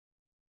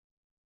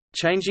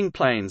Changing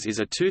Planes is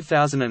a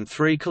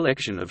 2003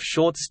 collection of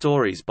short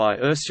stories by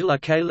Ursula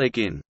K. Le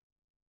Guin.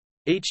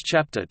 Each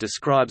chapter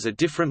describes a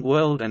different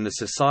world and the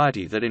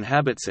society that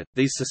inhabits it.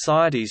 These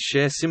societies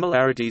share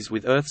similarities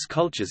with Earth's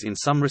cultures in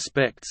some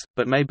respects,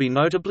 but may be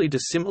notably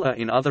dissimilar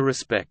in other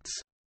respects.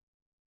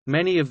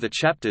 Many of the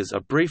chapters are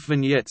brief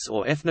vignettes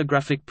or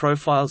ethnographic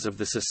profiles of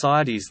the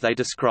societies they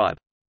describe.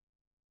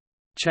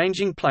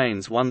 Changing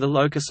Planes won the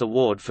Locus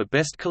Award for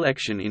Best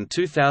Collection in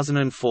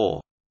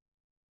 2004.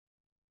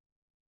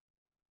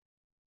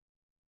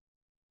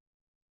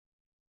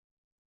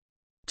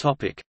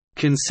 Topic: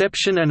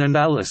 Conception and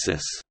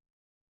analysis.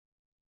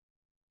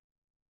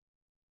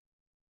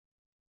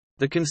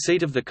 The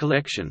conceit of the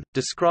collection,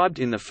 described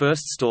in the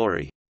first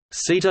story,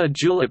 Sita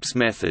Julip's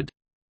method,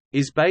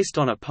 is based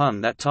on a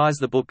pun that ties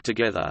the book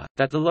together,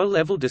 that the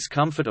low-level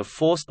discomfort of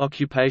forced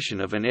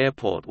occupation of an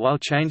airport while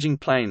changing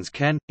planes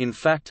can, in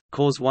fact,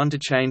 cause one to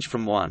change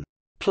from one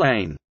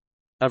plane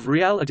of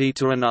reality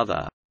to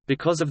another.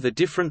 Because of the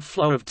different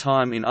flow of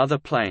time in other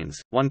planes,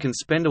 one can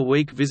spend a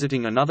week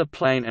visiting another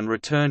plane and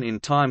return in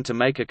time to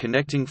make a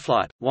connecting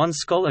flight. One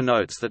scholar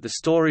notes that the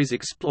stories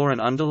explore an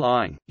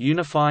underlying,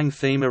 unifying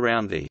theme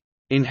around the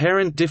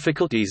inherent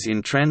difficulties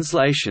in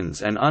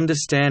translations and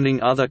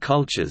understanding other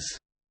cultures.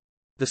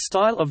 The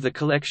style of the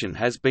collection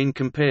has been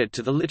compared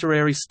to the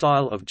literary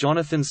style of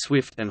Jonathan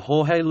Swift and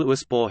Jorge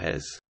Luis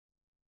Borges.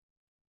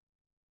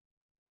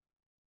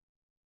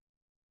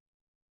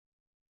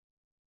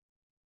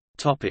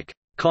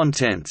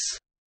 Contents.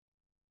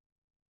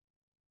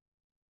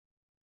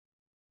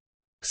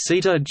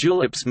 Sita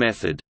Julip's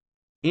method.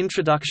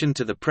 Introduction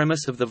to the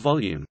premise of the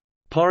volume,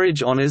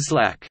 Porridge on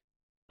Islak,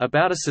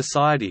 about a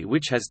society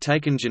which has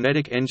taken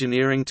genetic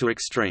engineering to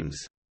extremes.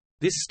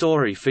 This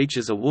story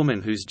features a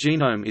woman whose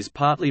genome is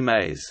partly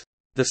maize,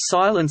 The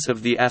Silence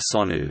of the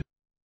Asonu,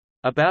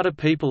 about a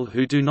people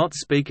who do not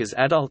speak as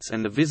adults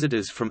and the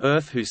visitors from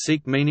Earth who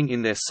seek meaning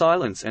in their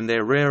silence and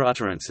their rare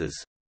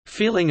utterances,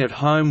 Feeling at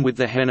home with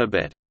the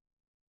Hennebet,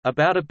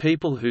 about a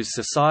people whose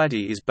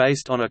society is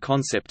based on a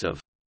concept of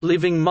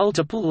living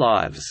multiple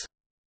lives,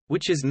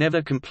 which is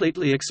never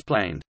completely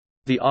explained.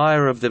 The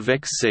Ire of the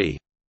Vexi,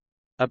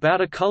 about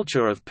a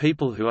culture of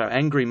people who are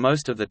angry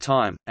most of the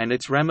time, and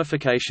its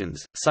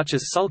ramifications, such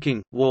as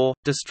sulking, war,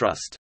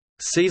 distrust.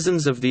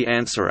 Seasons of the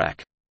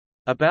Ansarak,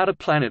 about a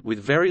planet with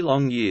very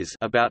long years,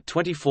 about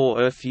 24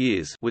 Earth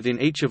years,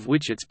 within each of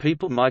which its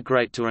people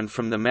migrate to and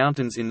from the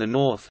mountains in the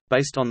north,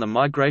 based on the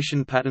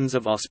migration patterns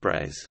of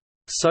ospreys.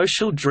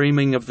 Social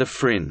Dreaming of the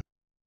Frin,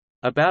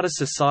 about a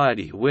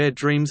society where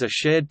dreams are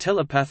shared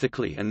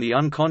telepathically and the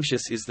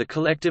unconscious is the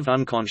collective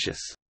unconscious.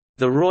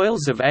 The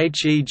Royals of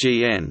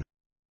Hegn,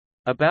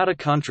 about a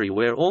country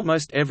where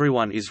almost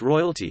everyone is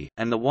royalty,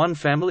 and the one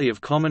family of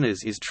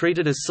commoners is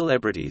treated as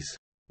celebrities.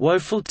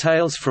 Woeful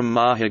Tales from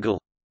Mahigel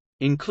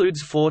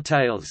includes 4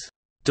 tales.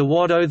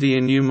 Dewado the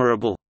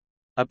Innumerable,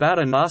 about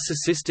a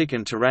narcissistic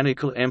and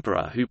tyrannical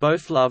emperor who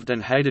both loved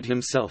and hated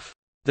himself.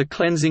 The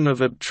Cleansing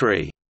of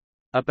Abtree,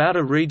 about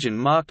a region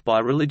marked by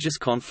religious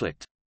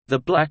conflict. The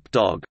Black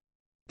Dog,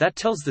 that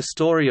tells the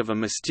story of a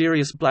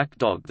mysterious black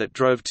dog that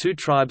drove 2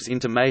 tribes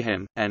into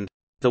mayhem, and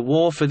The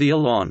War for the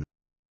Elon,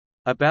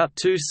 about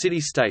 2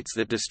 city-states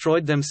that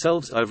destroyed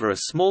themselves over a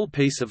small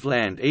piece of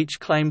land each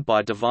claimed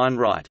by divine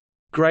right.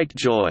 Great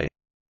Joy,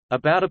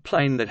 about a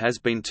plane that has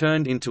been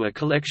turned into a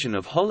collection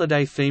of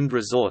holiday-themed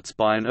resorts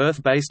by an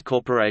Earth-based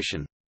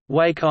corporation.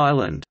 Wake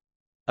Island,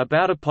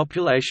 about a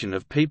population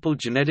of people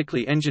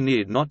genetically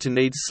engineered not to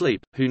need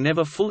sleep, who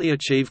never fully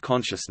achieve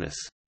consciousness.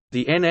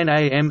 The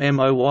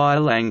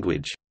NNAMMOY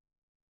language,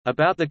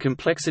 about the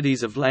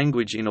complexities of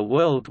language in a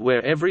world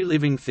where every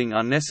living thing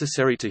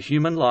unnecessary to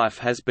human life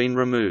has been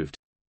removed.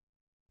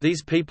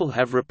 These people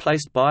have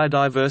replaced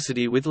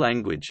biodiversity with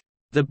language.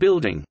 The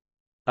Building,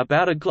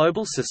 about a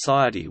global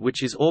society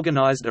which is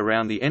organized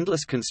around the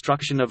endless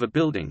construction of a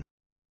building.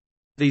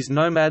 These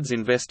nomads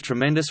invest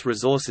tremendous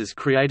resources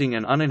creating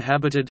an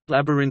uninhabited,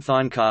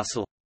 labyrinthine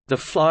castle. The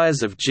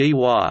Flyers of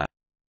GY,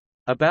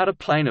 about a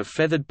plane of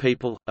feathered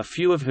people, a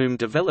few of whom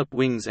develop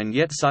wings and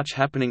yet such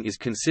happening is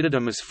considered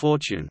a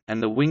misfortune,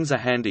 and the wings a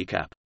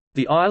handicap.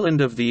 The Island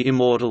of the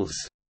Immortals,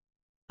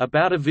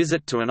 about a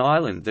visit to an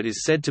island that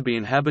is said to be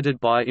inhabited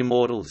by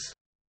immortals.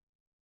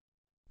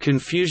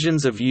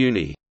 Confusions of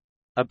Uni,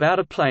 about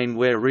a plane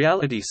where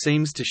reality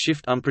seems to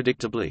shift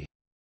unpredictably.